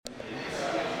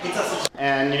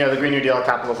And the Green New Deal,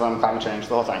 capitalism, climate change,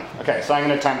 the whole thing. Okay, so I'm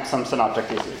going to attempt some synoptic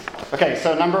theses. Okay,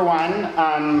 so number one,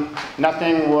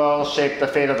 nothing will shape the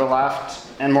fate of the left,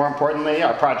 and more importantly,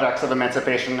 our projects of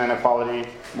emancipation and equality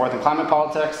more than climate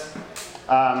politics.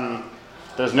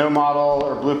 There's no model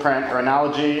or blueprint or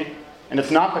analogy, and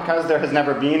it's not because there has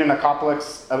never been an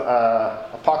apocalypse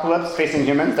facing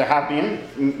humans. There have been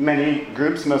many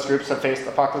groups, most groups have faced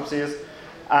apocalypses,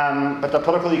 but the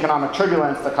political economic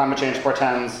turbulence that climate change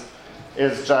portends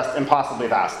is just impossibly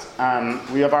vast.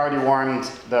 We have already warmed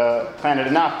the planet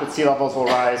enough that sea levels will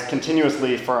rise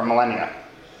continuously for millennia.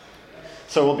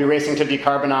 So we'll be racing to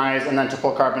decarbonize and then to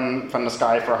pull carbon from the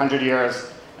sky for 100 years,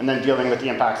 and then dealing with the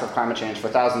impacts of climate change for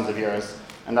thousands of years,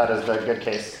 and that is the good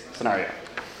case scenario.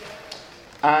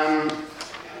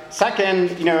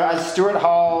 Second, as Stuart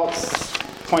Hall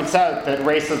points out, that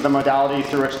race is the modality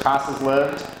through which classes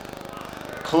lived.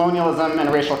 Colonialism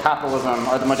and racial capitalism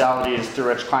are the modalities through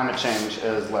which climate change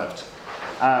is lived.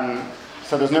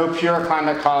 So there's no pure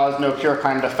climate cause, no pure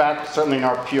climate effect, certainly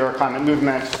no pure climate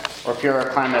movement or pure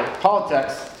climate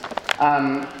politics.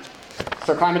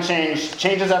 So climate change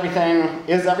changes everything,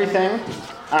 is everything.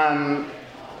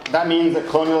 That means that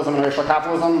colonialism and racial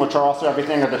capitalism, which are also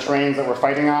everything, are the terrains that we're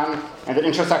fighting on, and that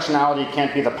intersectionality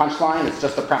can't be the punchline, it's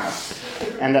just the premise.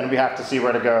 And then we have to see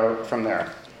where to go from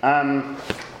there.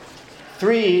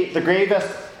 Three, the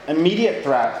gravest immediate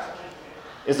threat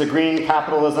is a green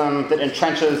capitalism that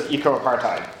entrenches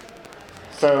eco-apartheid.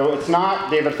 So it's not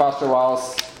David Foster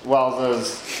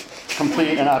Wells's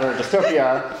complete and utter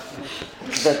dystopia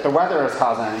that the weather is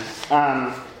causing.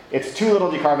 It's too little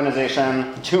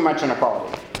decarbonization, too much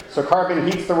inequality. So carbon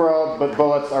heats the world, but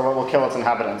bullets are what will kill its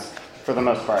inhabitants, for the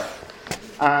most part.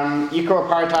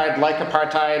 Eco-apartheid, like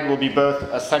apartheid, will be both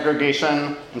a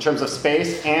segregation in terms of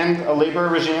space and a labor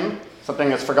regime, something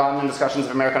that's forgotten in discussions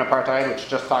of American apartheid, which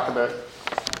just talk about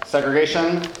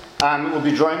segregation. It will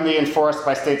be jointly enforced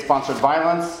by state-sponsored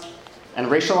violence and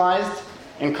racialized.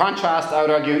 In contrast, I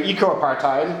would argue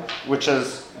eco-apartheid, which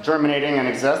is germinating and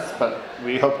exists, but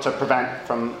we hope to prevent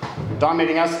from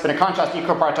dominating us. But in contrast,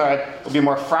 eco-apartheid will be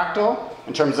more fractal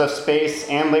in terms of space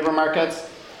and labor markets.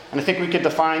 And I think we could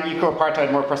define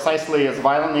eco-apartheid more precisely as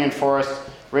violently enforced,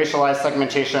 racialized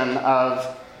segmentation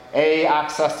of A,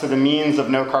 access to the means of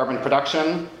no carbon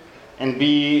production, and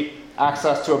B,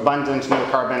 access to abundant no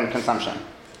carbon consumption.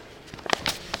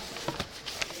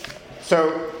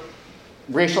 So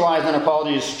racialized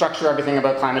inequalities structure everything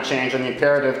about climate change, and the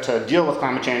imperative to deal with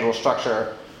climate change will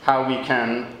structure how we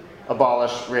can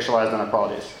abolish racialized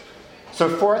inequalities. So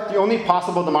fourth, the only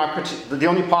possible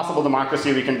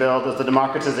democracy we can build is the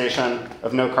democratization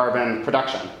of no carbon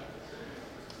production.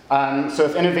 So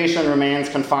if innovation remains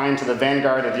confined to the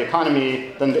vanguard of the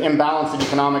economy, then the imbalance of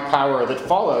economic power that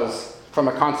follows from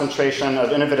a concentration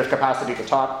of innovative capacity at the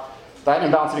top, that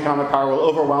imbalance of economic power will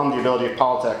overwhelm the ability of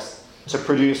politics to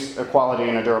produce equality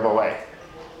in a durable way.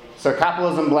 So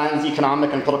capitalism blends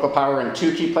economic and political power in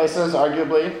two key places,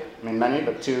 arguably. I mean, many,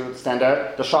 but two stand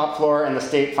out. The shop floor and the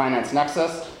state-finance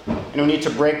nexus. And we need to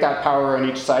break that power on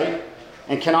each site,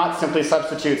 and cannot simply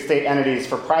substitute state entities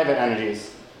for private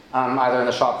entities, either in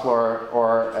the shop floor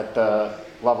or at the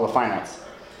level of finance.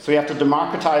 So we have to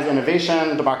democratize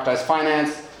innovation, democratize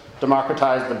finance,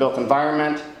 democratize the built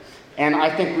environment. And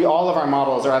I think all of our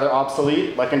models are either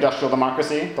obsolete, like industrial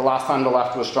democracy. The last time the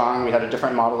left was strong, we had a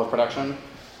different model of production.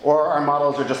 Or our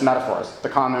models are just metaphors, the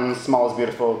commons, small is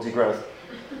beautiful, degrowth,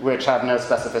 which have no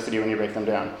specificity when you break them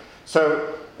down.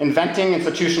 So inventing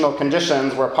institutional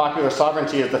conditions where popular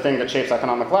sovereignty is the thing that shapes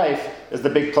economic life is the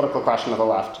big political question of the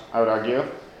left, I would argue.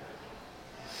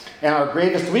 And our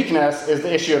gravest weakness is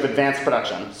the issue of advanced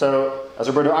production. So as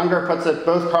Roberto Unger puts it,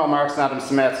 both Karl Marx and Adam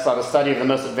Smith saw the study of the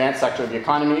most advanced sector of the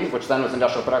economy, which then was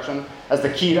industrial production, as the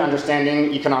key to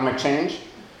understanding economic change.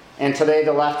 And today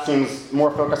the left seems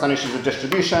more focused on issues of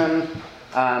distribution,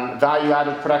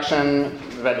 value-added production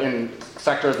that in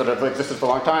sectors that have existed for a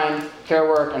long time, care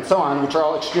work, and so on, which are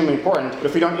all extremely important. But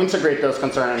if we don't integrate those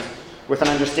concerns with an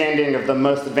understanding of the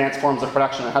most advanced forms of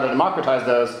production and how to democratize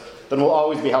those, then we'll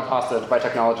always be held hostage by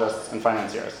technologists and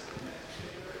financiers.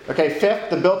 Okay, fifth,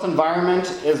 the built environment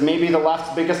is maybe the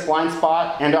left's biggest blind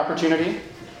spot and opportunity.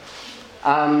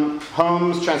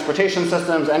 Homes, transportation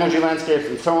systems, energy landscapes,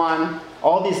 and so on,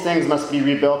 all these things must be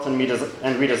rebuilt and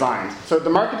redesigned. So the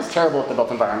market is terrible at the built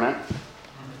environment,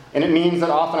 and it means that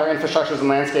often our infrastructures and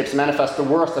landscapes manifest the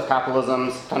worst of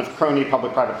capitalism's kind of crony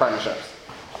public-private partnerships.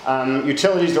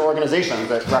 Utilities are organizations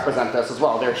that represent this as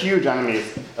well. They're huge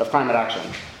enemies of climate action.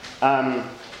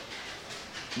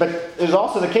 But it is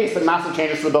also the case that massive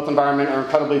changes to the built environment are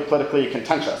incredibly politically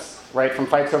contentious. right? From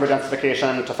fights over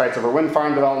densification to fights over wind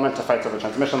farm development to fights over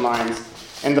transmission lines.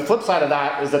 And the flip side of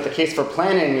that is that the case for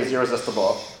planning is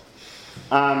irresistible.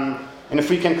 And if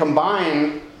we can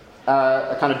combine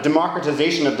a kind of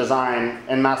democratization of design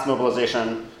and mass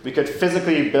mobilization, we could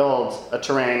physically build a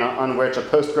terrain on which a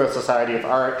post-growth society of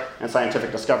art and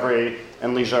scientific discovery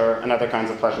and leisure and other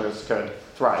kinds of pleasures could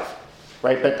thrive,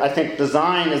 right? But I think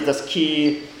design is this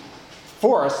key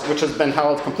force which has been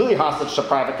held completely hostage to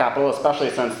private capital,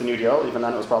 especially since the New Deal, even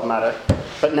then it was problematic,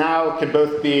 but now could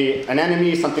both be an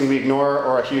enemy, something we ignore,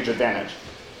 or a huge advantage.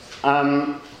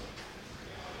 I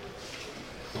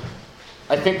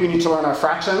think we need to learn our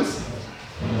fractions,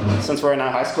 since we're in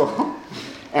high school.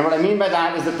 And what I mean by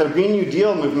that is that the Green New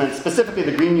Deal movement, specifically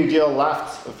the Green New Deal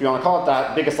left, if you want to call it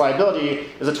that, biggest liability,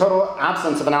 is a total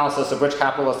absence of analysis of which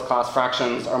capitalist class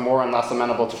fractions are more and less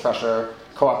amenable to pressure,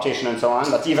 co-optation, and so on.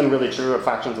 That's even really true of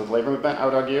factions of the labor movement, I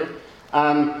would argue.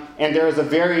 And there is a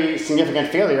very significant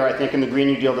failure, I think, in the Green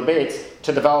New Deal debates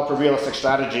to develop a realistic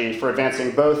strategy for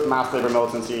advancing both mass labor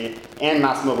militancy and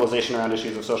mass mobilization around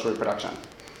issues of social reproduction,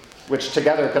 which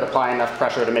together could apply enough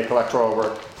pressure to make electoral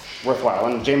work worthwhile.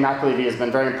 And Jane McAlevey has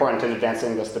been very important in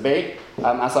advancing this debate,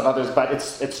 as have others, but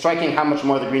it's striking how much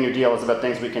more the Green New Deal is about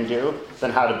things we can do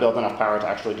than how to build enough power to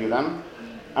actually do them.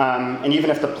 And even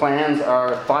if the plans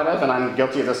are thought of, and I'm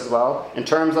guilty of this as well, in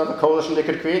terms of a coalition they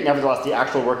could create, nevertheless, the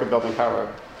actual work of building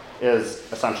power is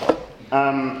essential.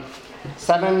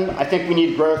 7, I think we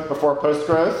need growth before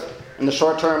post-growth. In the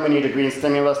short term, we need a green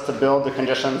stimulus to build the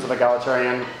conditions of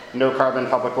egalitarian, no-carbon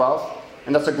public wealth.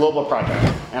 And that's a global project.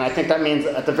 And I think that means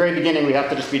at the very beginning, we have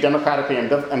to just be democratically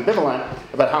ambivalent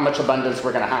about how much abundance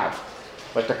we're going to have,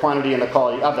 like the quantity and the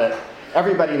quality of it.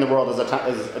 Everybody in the world is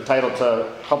entitled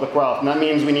to public wealth. And that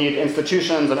means we need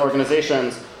institutions and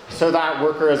organizations so that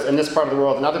workers in this part of the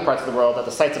world and other parts of the world at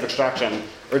the sites of extraction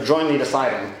are jointly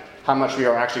deciding how much we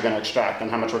are actually going to extract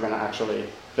and how much we're going to actually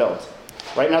build.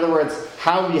 Right? In other words,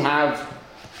 how we have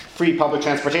free public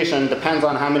transportation depends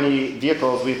on how many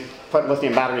vehicles we put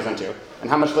lithium batteries into. And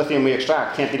how much lithium we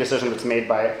extract can't be a decision that's made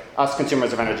by us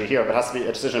consumers of energy here, but has to be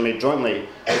a decision made jointly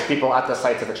with people at the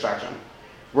sites of extraction.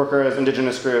 Workers,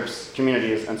 indigenous groups,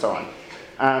 communities, and so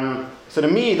on. So to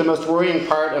me, the most worrying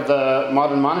part of the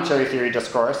modern monetary theory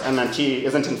discourse, MMT,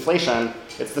 isn't inflation,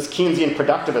 it's this Keynesian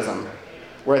productivism,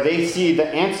 where they see the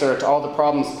answer to all the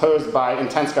problems posed by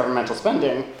intense governmental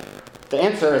spending. The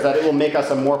answer is that it will make us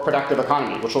a more productive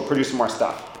economy, which will produce more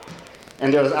stuff.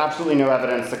 And there is absolutely no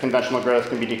evidence that conventional growth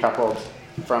can be decoupled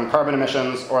from carbon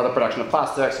emissions or the production of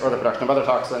plastics or the production of other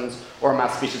toxins or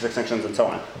mass species extinctions and so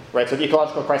on. Right? So the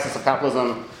ecological crisis of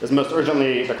capitalism is most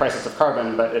urgently the crisis of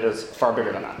carbon, but it is far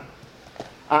bigger than that.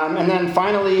 And then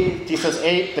finally, thesis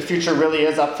 8, the future really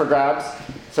is up for grabs.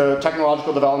 So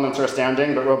technological developments are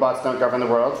astounding, but robots don't govern the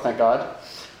world, thank God.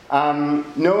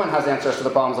 No one has answers to the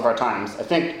problems of our times. I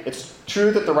think it's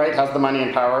true that the right has the money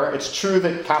and power. It's true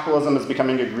that capitalism is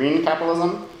becoming a green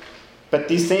capitalism. But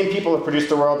these same people have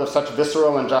produced a world of such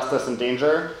visceral injustice and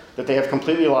danger that they have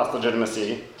completely lost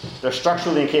legitimacy. They're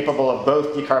structurally incapable of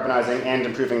both decarbonizing and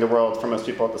improving the world for most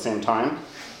people at the same time.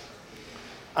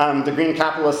 The green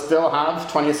capitalists still have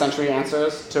 20th century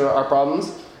answers to our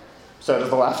problems. So does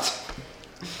the left.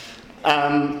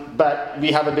 But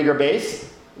we have a bigger base.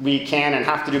 We can and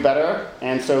have to do better,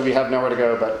 and so we have nowhere to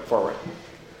go but forward.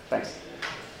 Thanks.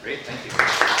 Great, thank you.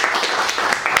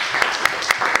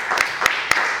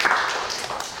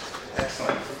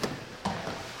 Excellent.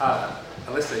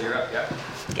 Alyssa, you're up, yeah?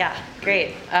 Yeah,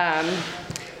 great.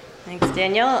 Thanks,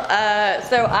 Daniel.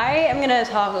 So I am going to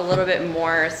talk a little bit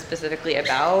more specifically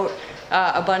about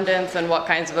abundance and what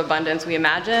kinds of abundance we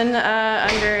imagine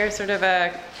under sort of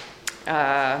a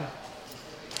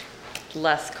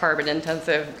less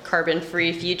carbon-intensive,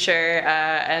 carbon-free future,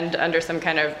 and under some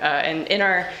kind of, in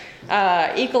our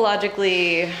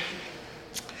ecologically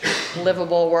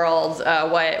livable world,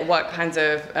 what kinds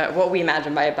of, what we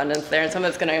imagine by abundance there. And some of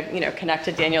it's going to, connect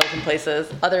to Daniel's in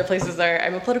places. Other places are,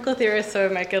 I'm a political theorist, so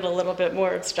it might get a little bit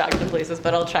more abstract in places,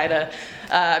 but I'll try to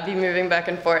be moving back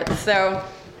and forth. So,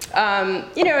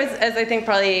 as I think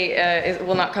probably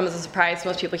will not come as a surprise to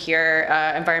most people here,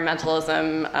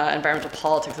 environmentalism, environmental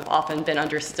politics have often been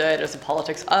understood as a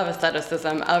politics of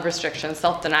asceticism, of restriction,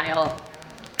 self-denial.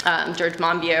 George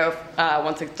Monbiot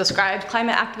once described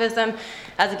climate activism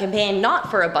as a campaign not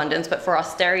for abundance, but for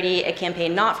austerity, a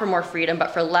campaign not for more freedom,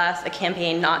 but for less, a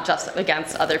campaign not just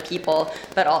against other people,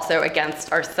 but also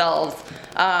against ourselves.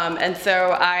 And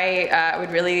so I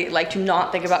would really like to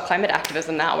not think about climate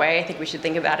activism that way. I think we should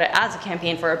think about it as a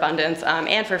campaign for abundance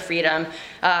and for freedom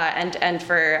and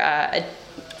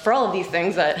for all of these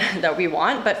things that we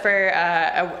want, but for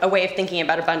a way of thinking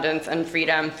about abundance and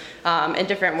freedom in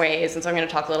different ways. And so I'm going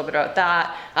to talk a little bit about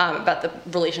that, about the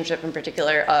relationship in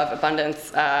particular of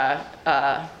abundance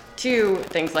to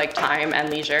things like time and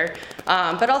leisure,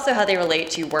 but also how they relate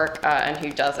to work and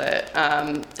who does it.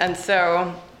 And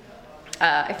so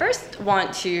I first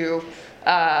want to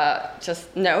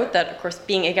just note that, of course,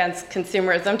 being against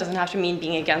consumerism doesn't have to mean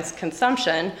being against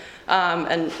consumption.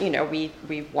 And, you know, we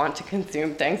want to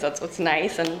consume things. That's what's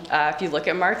nice. And if you look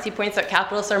at Marx, he points out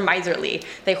capitalists are miserly.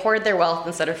 They hoard their wealth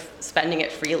instead of spending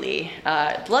it freely.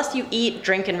 The less you eat,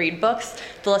 drink, and read books,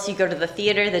 the less you go to the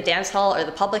theater, the dance hall, or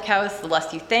the public house, the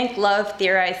less you think, love,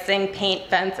 theorize, sing, paint,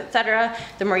 fence, etc.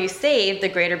 The more you save, the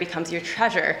greater becomes your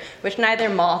treasure, which neither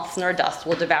moths nor dust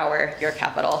will devour your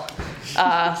capital.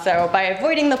 So by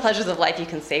avoiding the pleasures of life, you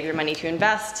can save your money to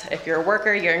invest. If you're a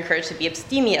worker, you're encouraged to be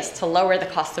abstemious, to lower the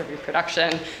cost of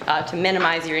reproduction, to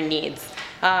minimize your needs.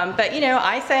 But, you know,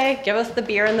 I say, give us the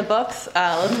beer and the books.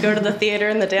 Let's go to the theater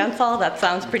and the dance hall. That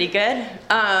sounds pretty good.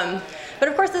 But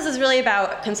of course, this is really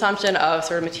about consumption of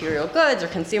sort of material goods or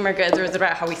consumer goods, or is it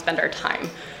about how we spend our time?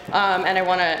 And I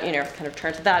want to, you know, kind of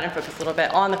turn to that and focus a little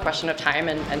bit on the question of time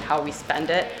and how we spend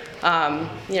it.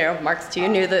 You know, Marx too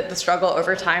knew that the struggle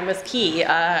over time was key,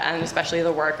 and especially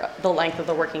the length of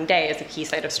the working day is a key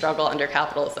site of struggle under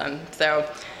capitalism. So,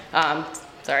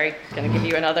 sorry, going to give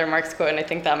you another Marx quote, and I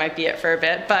think that might be it for a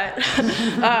bit, but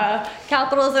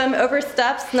capitalism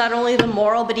oversteps not only the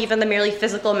moral, but even the merely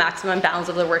physical maximum bounds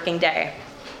of the working day.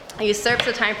 It usurps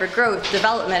the time for growth,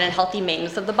 development, and healthy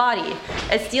maintenance of the body.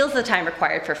 It steals the time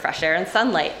required for fresh air and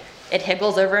sunlight. It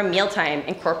higgles over mealtime,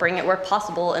 incorporating it where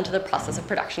possible into the process of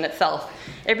production itself.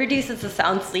 It reduces the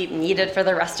sound sleep needed for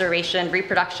the restoration,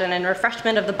 reproduction, and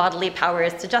refreshment of the bodily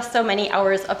powers to just so many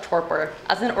hours of torpor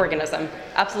as an organism,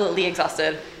 absolutely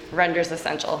exhausted, renders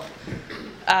essential.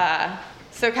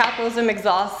 So capitalism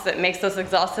exhausts, it makes us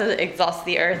exhausted, it exhausts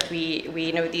the earth.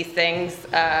 We know these things.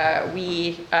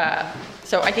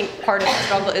 So I think part of the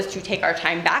struggle is to take our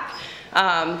time back,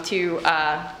 to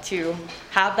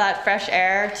have that fresh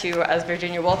air, to, as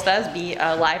Virginia Woolf says, be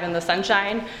alive in the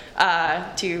sunshine,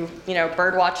 to, you know,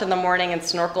 bird watch in the morning and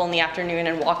snorkel in the afternoon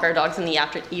and walk our dogs in the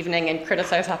evening and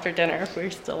criticize after dinner if we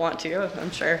still want to.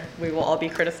 I'm sure we will all be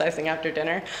criticizing after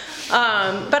dinner.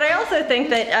 But I also think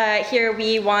that here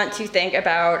we want to think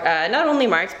about not only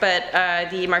Marx, but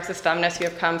the Marxist feminists who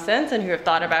have come since and who have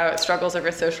thought about struggles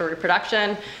over social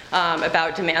reproduction,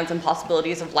 about demands and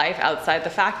possibilities of life outside the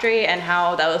factory, and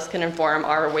how those can inform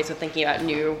our ways of thinking about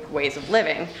new ways of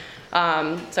living.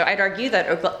 So I'd argue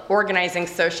that organizing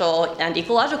social and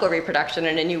ecological reproduction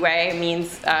in a new way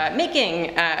means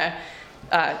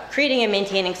creating and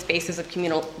maintaining spaces of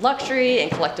communal luxury and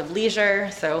collective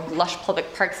leisure, so lush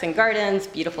public parks and gardens,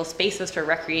 beautiful spaces for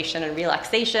recreation and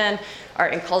relaxation,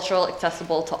 art and cultural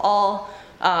accessible to all.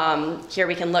 Here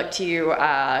we can look to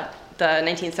the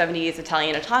 1970s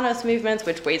Italian autonomous movements,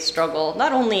 which waged struggle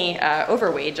not only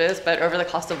over wages, but over the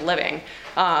cost of living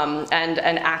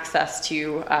and access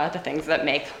to the things that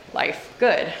make life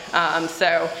good.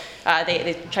 So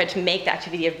they tried to make the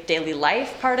activity of daily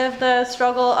life part of the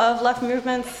struggle of left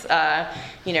movements,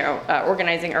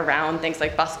 organizing around things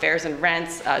like bus fares and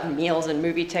rents, meals and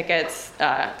movie tickets,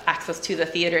 access to the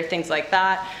theater, things like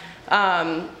that.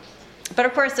 But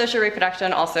of course, social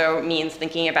reproduction also means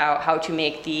thinking about how to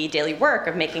make the daily work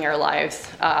of making our lives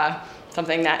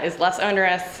something that is less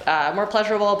onerous, more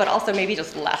pleasurable, but also maybe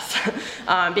just less.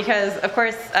 Because of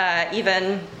course,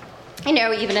 even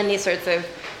in these sorts of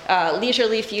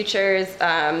leisurely futures,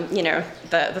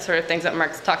 the sort of things that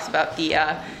Marx talks about, the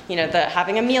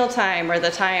having a meal time or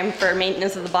the time for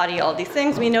maintenance of the body, all of these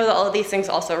things, we know that all of these things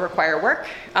also require work.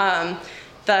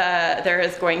 There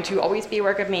is going to always be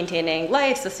work of maintaining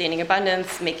life, sustaining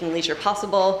abundance, making leisure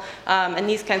possible, and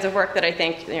these kinds of work that I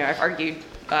think I've argued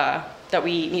that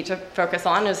we need to focus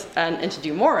on and to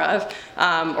do more of,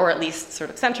 or at least sort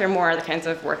of center more the kinds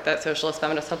of work that socialist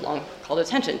feminists have long called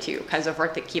attention to, kinds of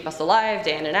work that keep us alive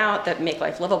day in and out, that make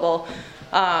life livable.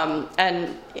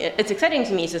 And it's exciting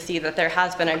to me to see that there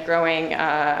has been a growing,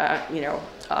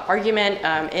 argument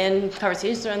in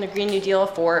conversations around the Green New Deal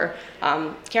for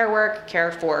care work,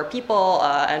 care for people,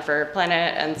 and for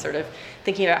planet, and sort of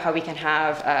thinking about how we can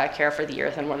have care for the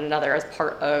earth and one another as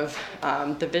part of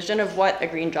the vision of what a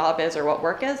green job is or what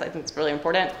work is. I think it's really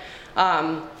important.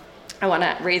 I want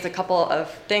to raise a couple of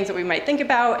things that we might think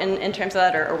about in terms of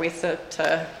that, or ways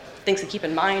to things to keep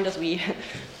in mind as we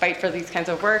fight for these kinds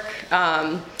of work.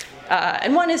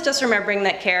 And one is just remembering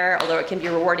that care, although it can be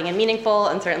rewarding and meaningful,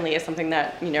 and certainly is something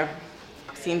that,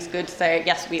 seems good to say,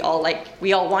 yes, we all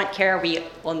want care, we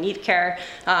all need care,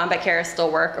 but care is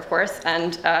still work, of course.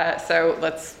 And so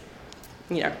let's,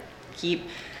 keep,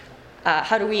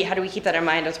 how do we keep that in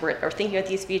mind as we're thinking about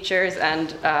these features?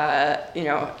 And,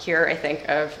 here I think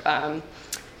of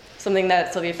something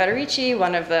that Silvia Federici,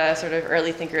 one of the sort of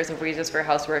early thinkers of wages for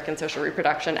housework and social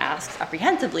reproduction, asks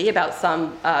apprehensively about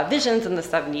some visions in the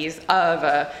 70s of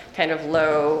a kind of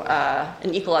low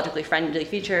and ecologically friendly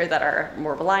feature that are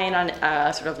more reliant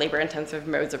on sort of labor-intensive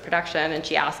modes of production. And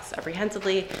she asks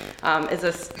apprehensively, is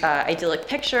this idyllic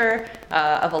picture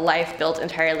of a life built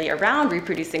entirely around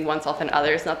reproducing oneself and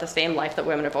others, not the same life that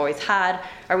women have always had?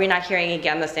 Are we not hearing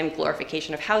again the same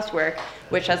glorification of housework,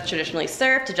 which has traditionally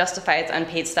served to justify its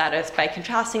unpaid status by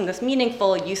contrasting this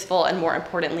meaningful, useful, and more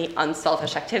importantly,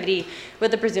 unselfish activity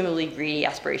with the presumably greedy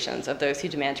aspirations of those who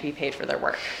demand to be paid for their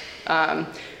work?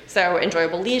 So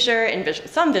enjoyable leisure and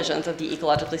some visions of the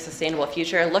ecologically sustainable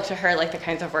future look to her like the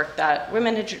kinds of work that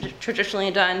women had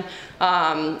traditionally done,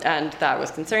 and that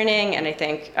was concerning. And I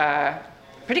think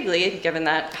particularly given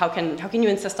that how can you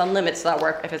insist on limits to that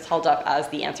work if it's held up as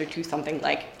the answer to something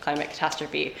like climate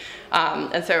catastrophe?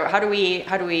 And so how do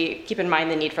we keep in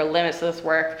mind the need for limits to this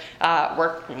work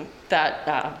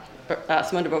that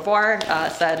Simone de Beauvoir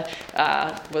said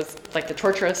was like the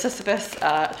torture of Sisyphus,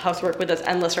 housework with its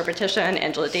endless repetition.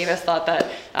 Angela Davis thought that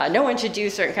no one should do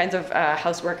certain kinds of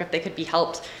housework if they could be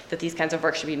helped, that these kinds of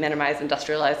work should be minimized,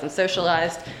 industrialized, and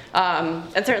socialized.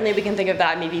 And certainly we can think of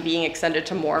that maybe being extended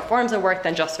to more forms of work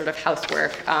than just sort of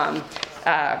housework,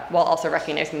 while also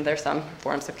recognizing that there's some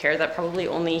forms of care that probably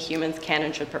only humans can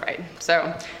and should provide.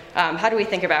 So how do we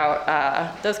think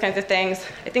about those kinds of things?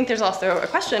 I think there's also a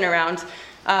question around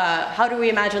how do we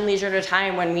imagine leisure at a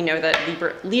time when we know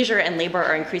that leisure and labor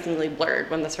are increasingly blurred,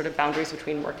 when the sort of boundaries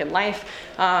between work and life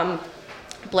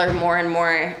blur more and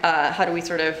more? How do we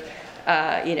sort of,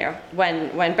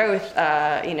 when both,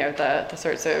 the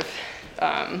sorts of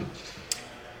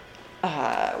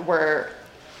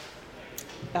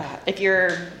if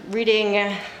you're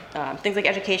reading things like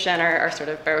education are sort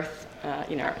of both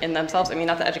in themselves. I mean,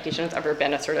 not that education has ever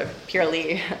been a sort of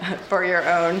purely for your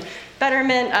own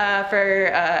betterment,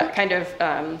 for kind of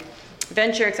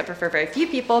venture, except for very few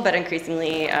people, but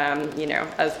increasingly,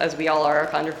 as we all are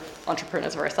kind of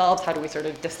entrepreneurs of ourselves, how do we sort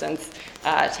of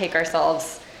take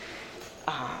ourselves,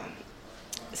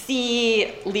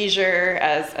 see leisure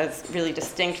as really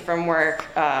distinct from work,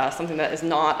 something that is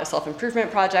not a self-improvement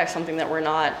project, something that we're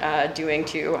not doing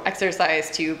to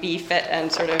exercise, to be fit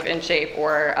and sort of in shape,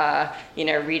 or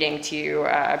reading to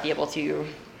be able to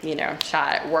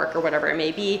chat at work or whatever it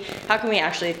may be. How can we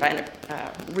actually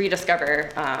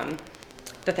rediscover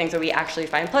the things that we actually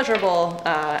find pleasurable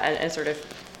and sort of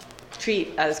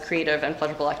treat as creative and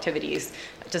pleasurable activities,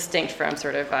 distinct from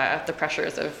sort of the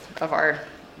pressures of our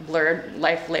blurred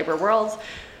life-labor worlds.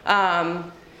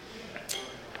 And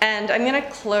I'm going to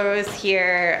close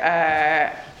here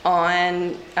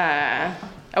on, I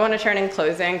want to turn in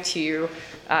closing to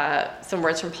some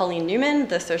words from Pauline Newman,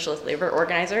 the socialist labor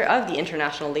organizer of the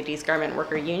International Ladies Garment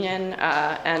Worker Union.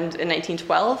 And in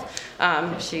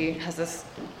 1912, she has this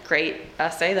great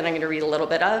essay that I'm going to read a little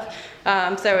bit of.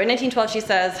 So in 1912, she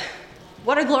says,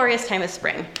 "What a glorious time is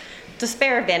spring.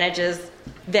 Despair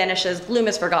vanishes, gloom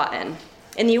is forgotten.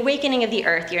 In the awakening of the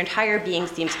earth, your entire being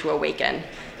seems to awaken.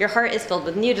 Your heart is filled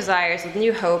with new desires, with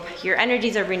new hope, your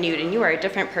energies are renewed, and you are a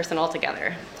different person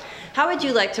altogether. How would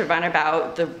you like to run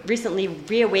about the recently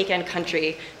reawakened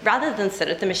country rather than sit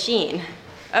at the machine?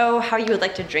 Oh, how you would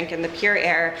like to drink in the pure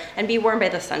air and be warmed by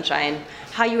the sunshine.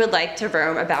 How you would like to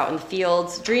roam about in the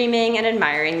fields, dreaming and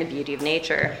admiring the beauty of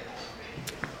nature."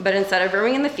 But instead of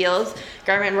roaming in the fields,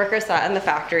 garment workers sat in the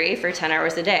factory for 10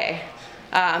 hours a day.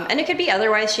 And it could be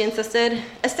otherwise, she insisted.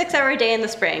 A 6-hour day in the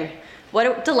spring. What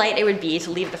a delight it would be to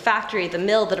leave the factory, the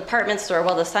mill, the department store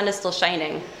while the sun is still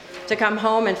shining. To come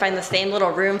home and find the same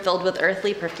little room filled with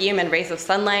earthly perfume and rays of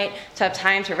sunlight. To have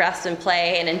time to rest and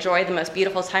play and enjoy the most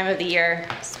beautiful time of the year,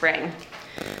 spring.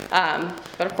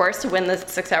 But of course, to win the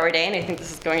 6-hour day, and I think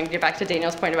this is going to get back to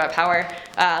Daniel's point about power,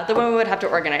 the women would have to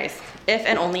organize. If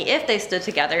and only if they stood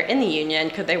together in the union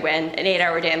could they win an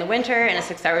 8-hour day in the winter and a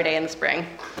 6-hour day in the spring.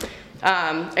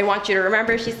 I want you to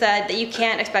remember, she said, that you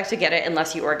can't expect to get it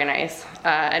unless you organize.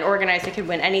 And organizing could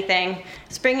win anything.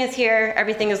 Spring is here,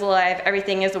 everything is alive,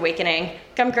 everything is awakening.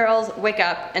 Come girls, wake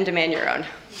up and demand your own.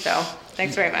 So,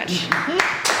 thanks very much. Great.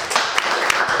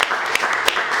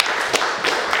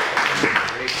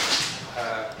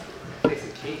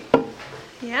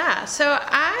 Yeah, so what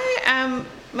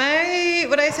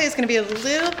I say is going to be a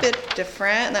little bit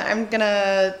different. I'm going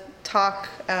to talk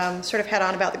sort of head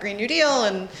on about the Green New Deal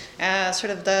and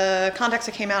sort of the context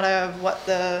it came out of,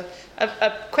 a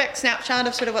quick snapshot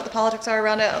of sort of what the politics are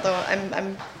around it, although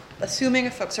I'm assuming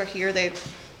if folks are here, they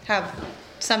have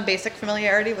some basic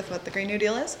familiarity with what the Green New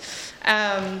Deal is,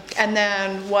 and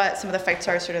then what some of the fights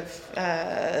are sort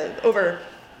of over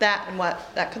that and what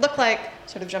that could look like,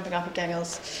 sort of jumping off of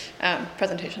Daniel's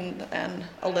presentation and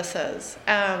Alyssa's.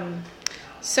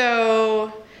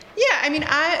 So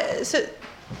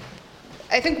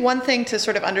I think one thing to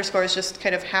sort of underscore is just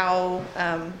kind of how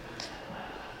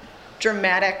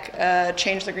dramatic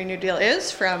change the Green New Deal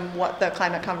is from what the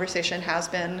climate conversation has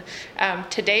been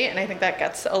to date, and I think that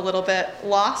gets a little bit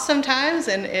lost sometimes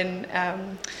in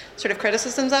sort of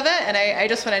criticisms of it. And I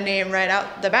just want to name right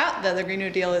out the bat that the Green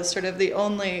New Deal is sort of the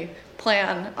only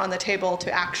plan on the table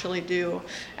to actually do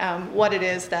what it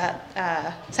is that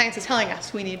science is telling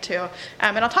us we need to.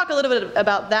 And I'll talk a little bit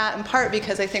about that in part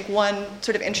because I think one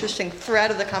sort of interesting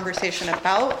thread of the conversation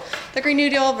about the Green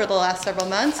New Deal over the last several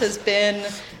months has been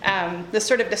this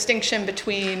sort of distinction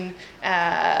between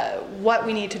what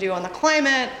we need to do on the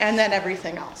climate and then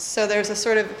everything else. So there's a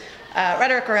sort of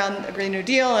rhetoric around the Green New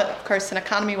Deal, of course, an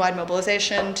economy-wide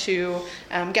mobilization to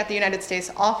get the United States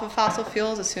off of fossil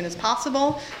fuels as soon as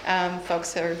possible.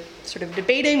 Folks are sort of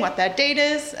debating what that date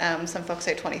is. Some folks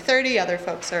say 2030, other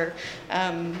folks are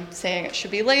saying it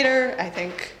should be later. I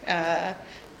think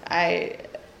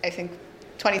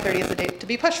 2030 is the date to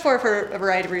be pushed for a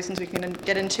variety of reasons we can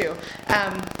get into.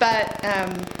 But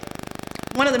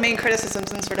one of the main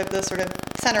criticisms in sort of the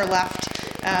center-left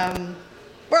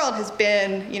world has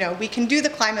been, we can do the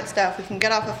climate stuff, we can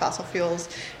get off of fossil fuels,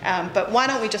 but why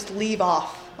don't we just leave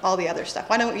off all the other stuff?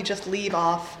 Why don't we just leave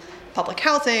off public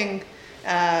housing,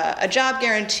 a job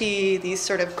guarantee, these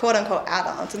sort of quote-unquote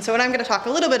add-ons? And so what I'm going to talk a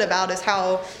little bit about is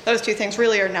how those two things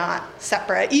really are not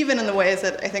separate, even in the ways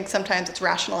that I think sometimes it's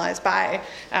rationalized by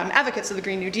advocates of the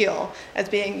Green New Deal as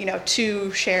being,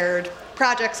 two shared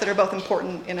projects that are both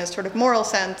important in a sort of moral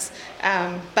sense,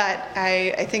 but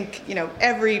I think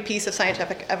every piece of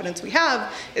scientific evidence we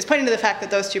have is pointing to the fact that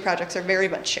those two projects are very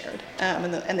much shared,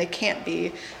 and they can't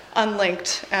be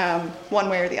unlinked one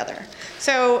way or the other.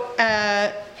 So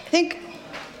I think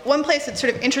one place that's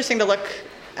sort of interesting to look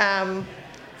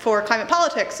for climate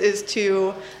politics is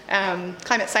to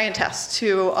climate scientists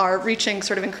who are reaching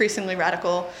sort of increasingly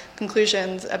radical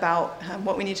conclusions about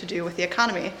what we need to do with the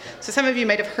economy. So some of you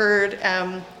might have heard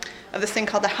of this thing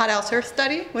called the Hot House Earth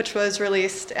Study, which was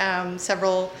released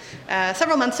several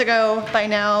months ago by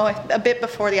now, a bit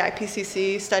before the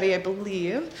IPCC study, I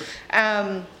believe.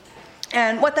 And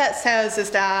what that says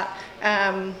is that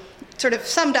sort of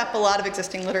summed up a lot of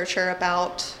existing literature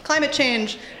about climate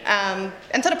change and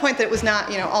set a point that it was not,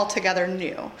 altogether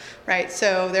new, right?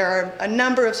 So there are a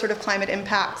number of sort of climate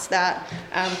impacts that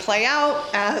play out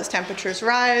as temperatures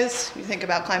rise. You think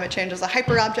about climate change as a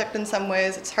hyperobject in some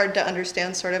ways. It's hard to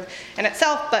understand sort of in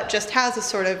itself, but just has a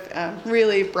sort of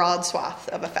really broad swath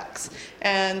of effects.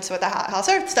 And so what the Hot House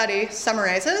Earth Study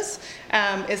summarizes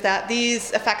is that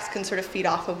these effects can sort of feed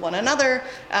off of one another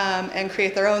and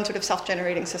create their own sort of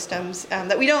self-generating systems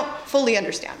that we don't fully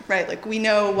understand, right? Like we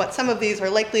know what some of these are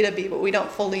likely to be, but we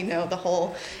don't fully know the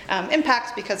whole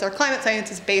impacts because our climate science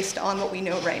is based on what we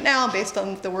know right now, based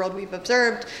on the world we've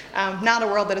observed, not a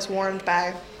world that is warmed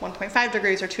by 1.5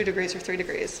 degrees or 2 degrees or 3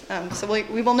 degrees. So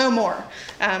we will know more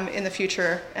in the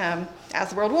future as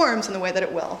the world warms in the way that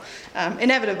it will.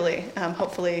 Inevitably,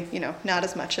 hopefully, not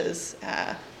as much as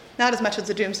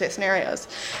the doomsday scenarios.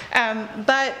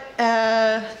 But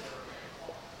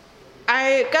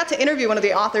I got to interview one of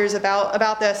the authors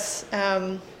about this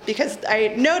because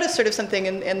I noticed sort of something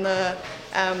in the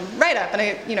write-up, and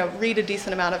I read a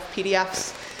decent amount of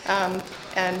PDFs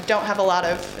and don't have a lot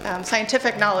of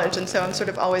scientific knowledge, and so I'm sort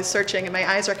of always searching, and my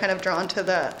eyes are kind of drawn to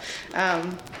the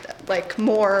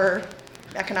more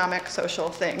economic, social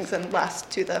things and less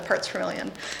to the parts per million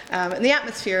and the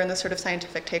atmosphere and the sort of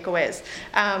scientific takeaways.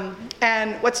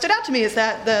 And what stood out to me is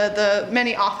that the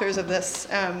many authors of this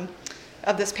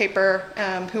paper,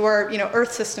 who are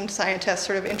Earth system scientists,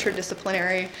 sort of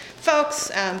interdisciplinary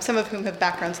folks, some of whom have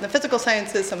backgrounds in the physical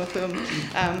sciences, some of whom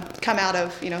come out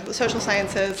of the social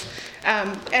sciences,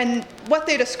 and what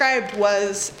they described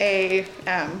was a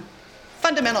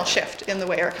fundamental shift in the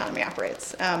way our economy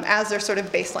operates as their sort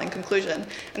of baseline conclusion.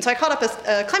 And so I called up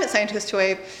a climate scientist who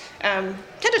I tend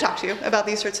to talk to about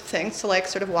these sorts of things to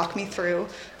sort of walk me through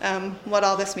what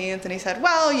all this means. And he said,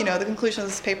 well, the conclusions of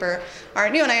this paper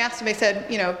aren't new. And I asked him, I said,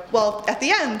 well, at the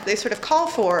end, they sort of call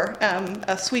for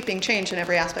a sweeping change in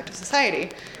every aspect of society.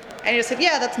 And he just said,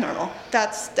 yeah, that's normal.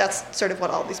 That's sort of what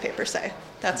all these papers say.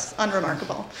 That's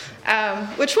unremarkable,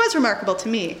 which was remarkable to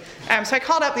me. So I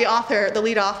called up the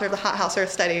lead author of the Hothouse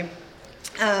Earth study,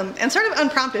 and sort of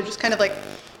unprompted, just kind of like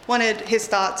wanted his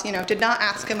thoughts, did not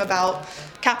ask him about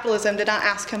capitalism, did not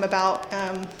ask him about,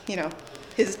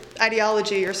 his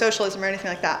ideology or socialism or anything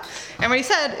like that. And what he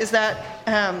said is that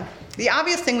the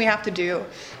obvious thing we have to do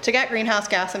to get greenhouse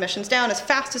gas emissions down as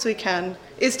fast as we can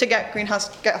is to get greenhouse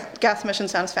gas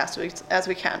emissions down as fast as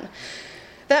we can.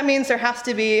 That means that has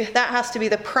to be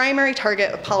the primary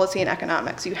target of policy and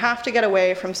economics. You have to get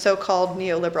away from so-called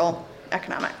neoliberal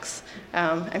economics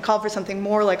and call for something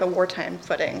more like a wartime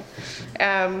footing.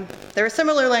 There are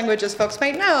similar language, as folks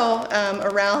might know,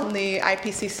 around the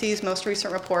IPCC's most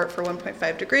recent report for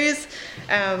 1.5 degrees.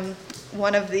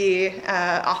 One of the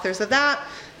authors of that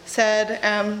said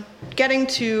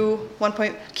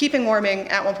keeping warming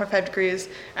at 1.5 degrees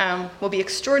will be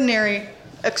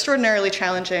extraordinarily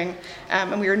challenging,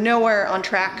 and we are nowhere on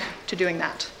track to doing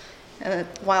that. And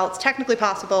while it's technically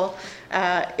possible,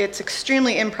 it's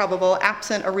extremely improbable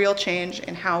absent a real change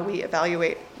in how we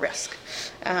evaluate risk.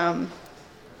 Went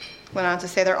on to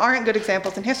say there aren't good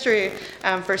examples in history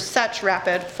for such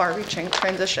rapid, far-reaching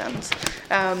transitions.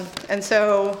 And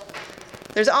so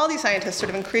there's all these scientists sort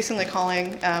of increasingly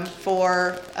calling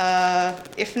for,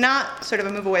 if not sort of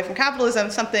a move away from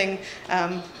capitalism, something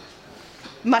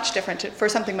much different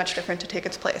to take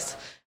its place.